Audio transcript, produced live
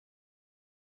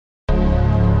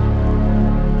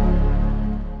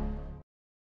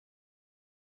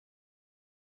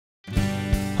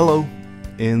Hello,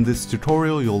 in this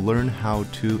tutorial you'll learn how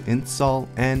to install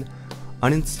and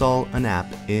uninstall an app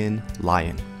in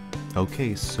Lion.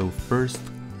 Okay, so first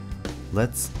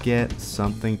let's get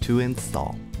something to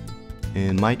install.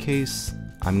 In my case,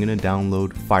 I'm gonna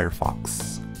download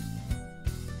Firefox.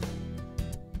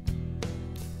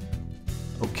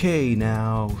 Okay,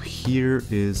 now here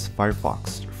is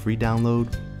Firefox, free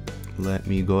download. Let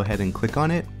me go ahead and click on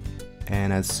it,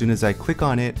 and as soon as I click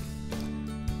on it,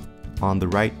 on the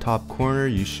right top corner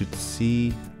you should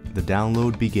see the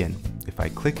download begin. If I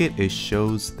click it, it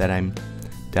shows that I'm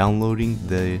downloading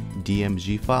the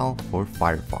DMG file for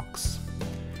Firefox.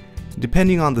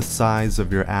 Depending on the size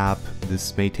of your app,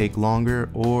 this may take longer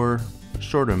or a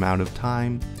shorter amount of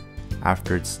time.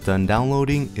 After it's done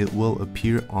downloading, it will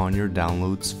appear on your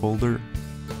downloads folder.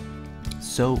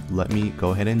 So let me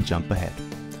go ahead and jump ahead.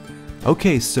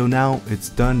 Okay, so now it's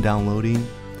done downloading.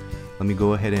 Let me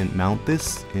go ahead and mount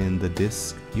this in the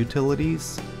disk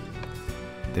utilities.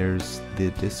 There's the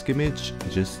disk image,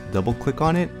 just double click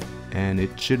on it and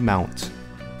it should mount.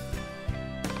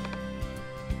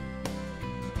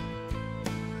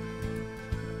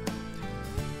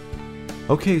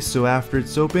 Okay, so after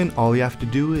it's open, all you have to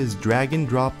do is drag and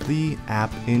drop the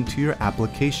app into your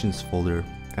applications folder.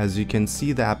 As you can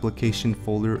see, the application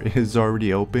folder is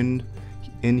already opened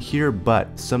in here, but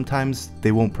sometimes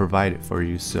they won't provide it for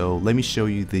you, so let me show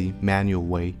you the manual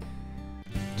way.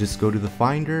 Just go to the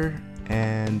Finder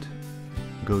and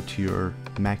go to your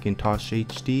Macintosh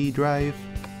HD drive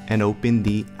and open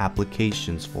the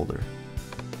applications folder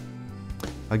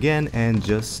again and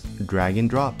just drag and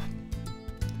drop.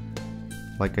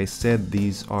 Like I said,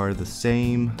 these are the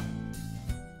same,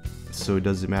 so it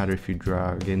doesn't matter if you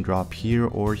drag and drop here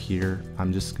or here.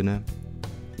 I'm just gonna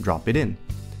drop it in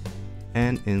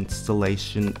and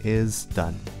installation is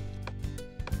done.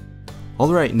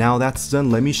 Alright, now that's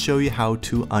done, let me show you how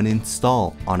to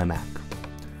uninstall on a Mac.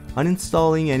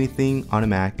 Uninstalling anything on a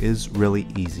Mac is really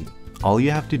easy. All you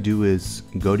have to do is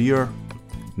go to your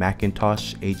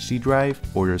Macintosh HD drive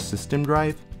or your system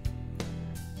drive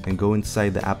and go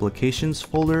inside the applications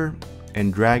folder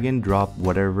and drag and drop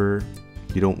whatever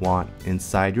you don't want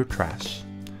inside your trash.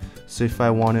 So if I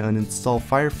want to uninstall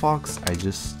Firefox, I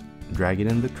just drag it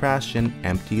in the trash and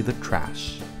empty the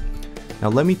trash. Now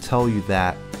let me tell you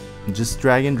that just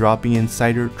drag and dropping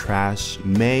inside your trash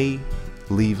may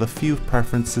leave a few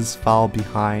preferences file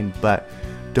behind, but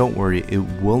don't worry, it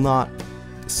will not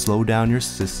slow down your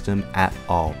system at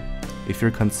all. If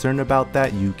you're concerned about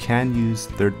that, you can use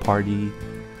third-party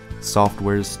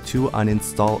softwares to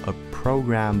uninstall a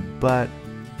program, but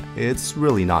it's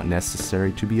really not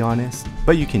necessary, to be honest,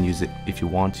 but you can use it if you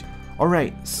want to.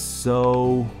 Alright,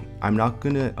 so I'm not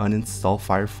gonna uninstall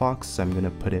Firefox, I'm gonna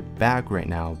put it back right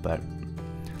now, but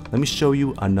let me show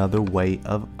you another way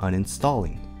of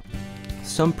uninstalling.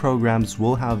 Some programs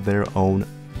will have their own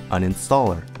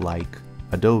uninstaller, like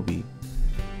Adobe.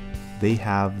 They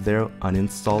have their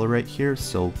uninstaller right here,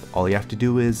 so all you have to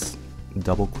do is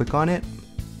double click on it,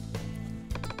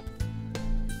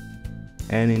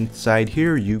 and inside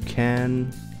here you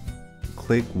can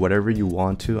click whatever you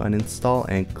want to uninstall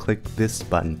and click this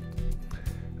button.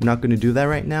 I'm not going to do that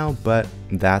right now, but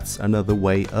that's another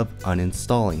way of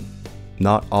uninstalling.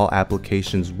 Not all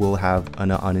applications will have an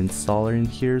uninstaller in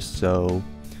here, so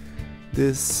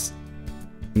this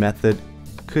method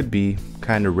could be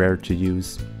kind of rare to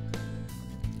use.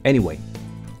 Anyway,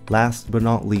 last but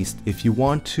not least, if you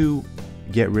want to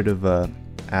get rid of an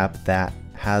app that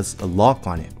has a lock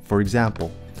on it, for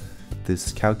example,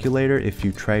 this calculator, if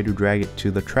you try to drag it to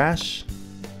the trash,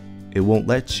 it won't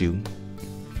let you.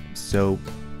 So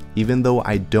even though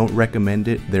I don't recommend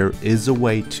it, there is a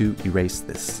way to erase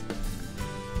this.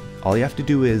 All you have to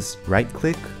do is right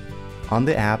click on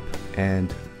the app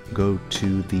and go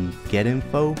to the Get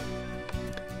Info,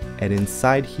 and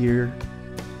inside here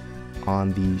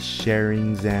on the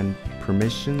Sharings and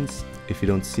Permissions, if you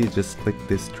don't see it, just click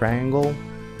this triangle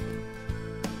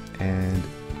and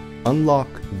unlock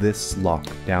this lock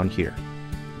down here.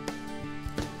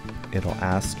 It'll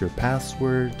ask your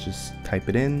password, just type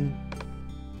it in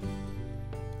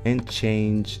and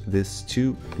change this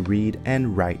to read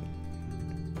and write.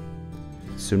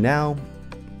 So now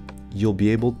you'll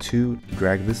be able to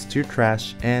drag this to your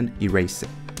trash and erase it.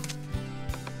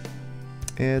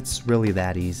 It's really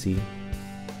that easy,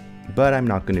 but I'm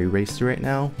not going to erase it right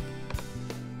now.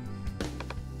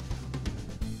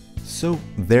 So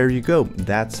there you go,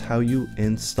 that's how you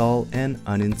install and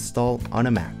uninstall on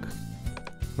a Mac.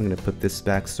 I'm going to put this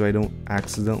back so I don't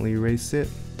accidentally erase it.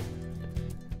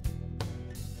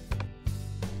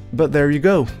 But there you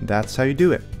go, that's how you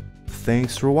do it.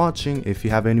 Thanks for watching. If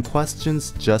you have any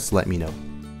questions, just let me know.